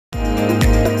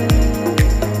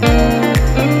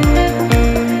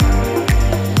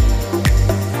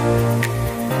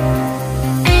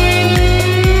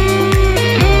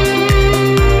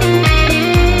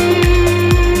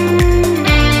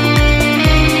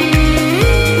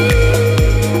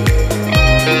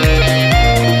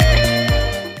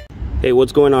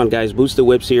what's going on, guys? Boosted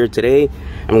Whips here. Today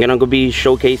I'm gonna go be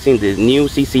showcasing the new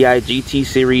CCI GT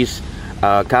series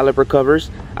caliper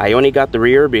covers. I only got the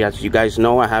rear because you guys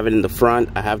know I have it in the front.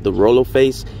 I have the Rollo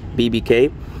Face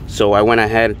BBK, so I went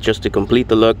ahead just to complete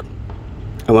the look.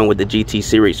 I went with the GT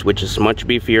series, which is much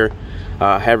beefier,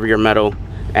 heavier metal,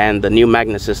 and the new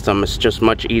magnet system is just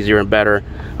much easier and better,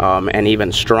 and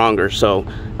even stronger. So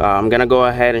I'm gonna go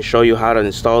ahead and show you how to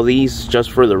install these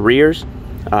just for the rears,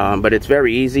 but it's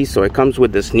very easy. So it comes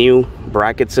with this new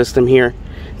bracket system here.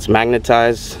 It's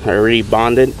magnetized, already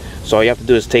bonded, so all you have to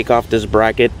do is take off this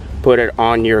bracket, put it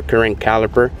on your current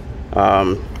caliper,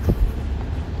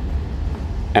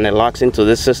 and it locks into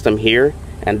this system here,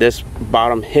 and this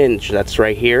bottom hinge that's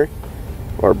right here,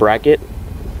 or bracket,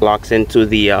 locks into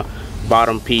the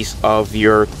bottom piece of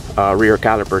your rear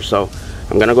caliper. So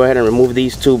I'm gonna go ahead and remove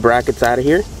these two brackets out of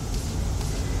here,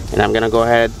 and I'm gonna go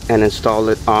ahead and install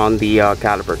it on the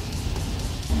caliper.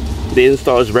 The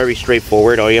install is very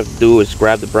straightforward. All you have to do is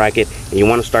grab the bracket, and you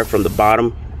want to start from the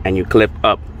bottom and you clip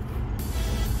up.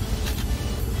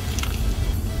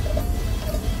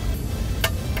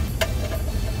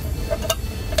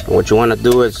 And what you want to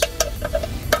do is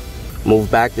move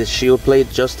back this shield plate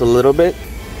just a little bit,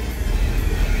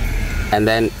 and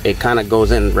then it kind of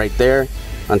goes in right there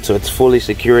until it's fully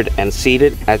secured and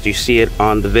seated as you see it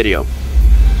on the video.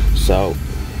 So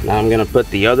now I'm gonna put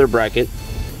the other bracket,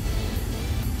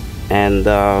 and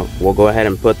we'll go ahead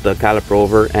and put the caliper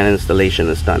over, and installation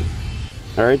is done.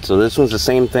 All right, so this one's the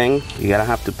same thing. You gotta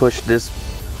have to push this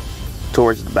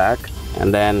towards the back,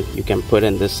 and then you can put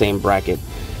in this same bracket,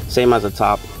 same as the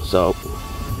top. So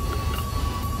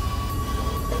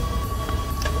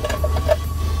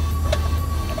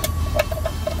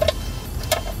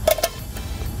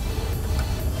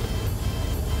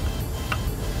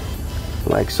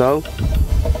like so.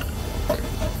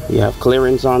 You have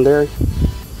clearance on there,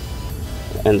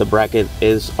 and the bracket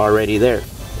is already there.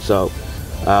 So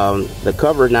the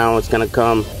cover now is going to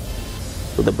come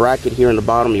with the bracket here in the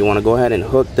bottom. You want to go ahead and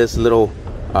hook this little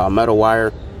metal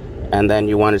wire, and then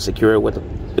you want to secure it with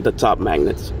the top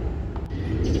magnets.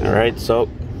 All right, so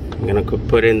I'm going to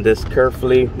put in this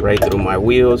carefully right through my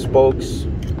wheel spokes.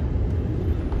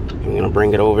 I'm going to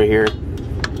bring it over here,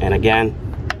 and again,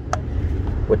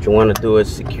 what you want to do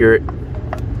is secure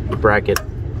the bracket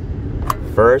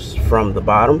first from the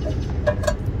bottom.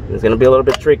 It's going to be a little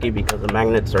bit tricky because the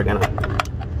magnets are going to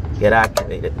get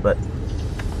activated, but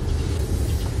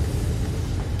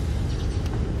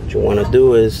what you want to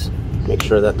do is make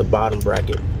sure that the bottom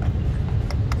bracket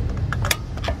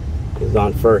is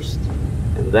on first,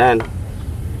 and then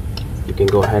you can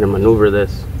go ahead and maneuver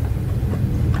this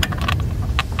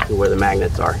to where the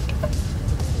magnets are,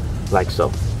 like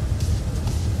so.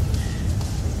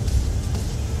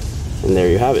 And there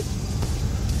you have it.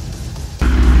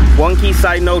 One key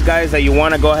side note, guys, that you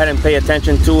want to go ahead and pay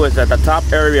attention to is that the top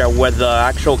area where the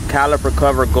actual caliper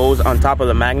cover goes on top of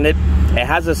the magnet, it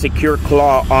has a secure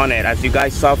claw on it, as you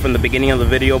guys saw from the beginning of the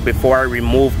video before I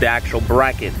removed the actual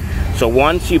bracket. So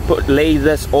once you lay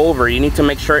this over, you need to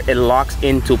make sure it locks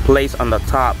into place on the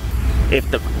top. If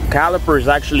the caliper is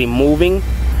actually moving,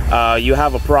 you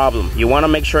have a problem. You want to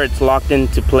make sure it's locked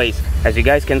into place. As you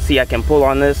guys can see, I can pull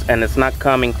on this and it's not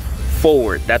coming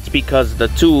forward. That's because the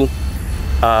two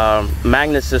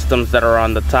magnet systems that are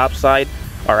on the top side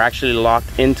are actually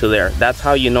locked into there. That's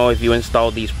how you know if you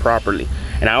install these properly.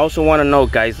 And I also want to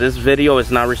note, guys, this video is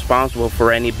not responsible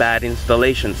for any bad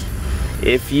installations.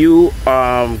 If you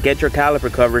get your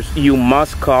caliper covers, you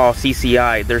must call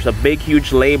CCI. There's a big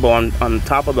huge label on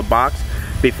top of the box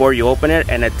before you open it,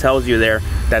 and it tells you there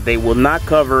that they will not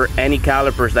cover any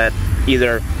calipers that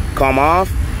either come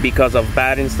off because of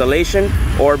bad installation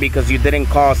or because you didn't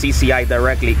call CCI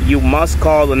directly. You must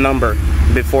call the number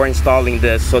before installing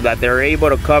this so that they're able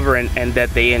to cover and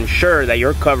that they ensure that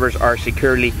your covers are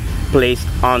securely placed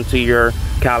onto your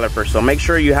caliper. So make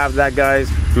sure you have that,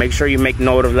 guys. Make sure you make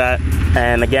note of that.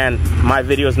 And again, my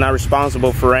video is not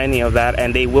responsible for any of that,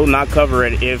 and they will not cover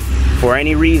it. If for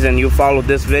any reason you followed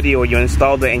this video, you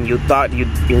installed it and you thought you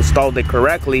installed it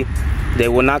correctly, they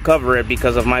will not cover it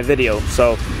because of my video.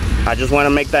 So I just want to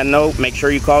make that note. Make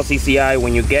sure you call CCI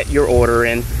when you get your order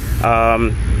in,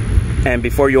 and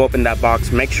before you open that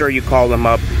box, make sure you call them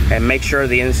up and make sure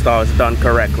the install is done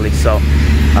correctly. So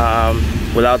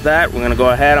without that, we're gonna go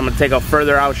ahead. I'm gonna take a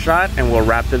further out shot and we'll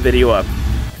wrap the video up.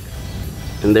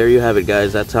 And there you have it,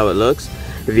 guys. That's how it looks.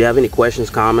 If you have any questions,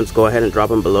 comments, go ahead and drop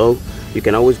them below. You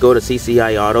can always go to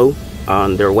CCI Auto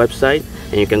on their website,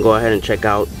 and you can go ahead and check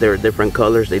out their different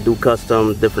colors. They do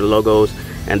custom, different logos,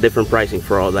 and different pricing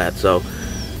for all that. So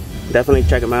definitely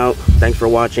check them out. Thanks for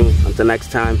watching. Until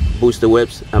next time, Booster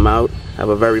Whips, I'm out. Have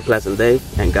a very pleasant day,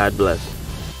 and God bless.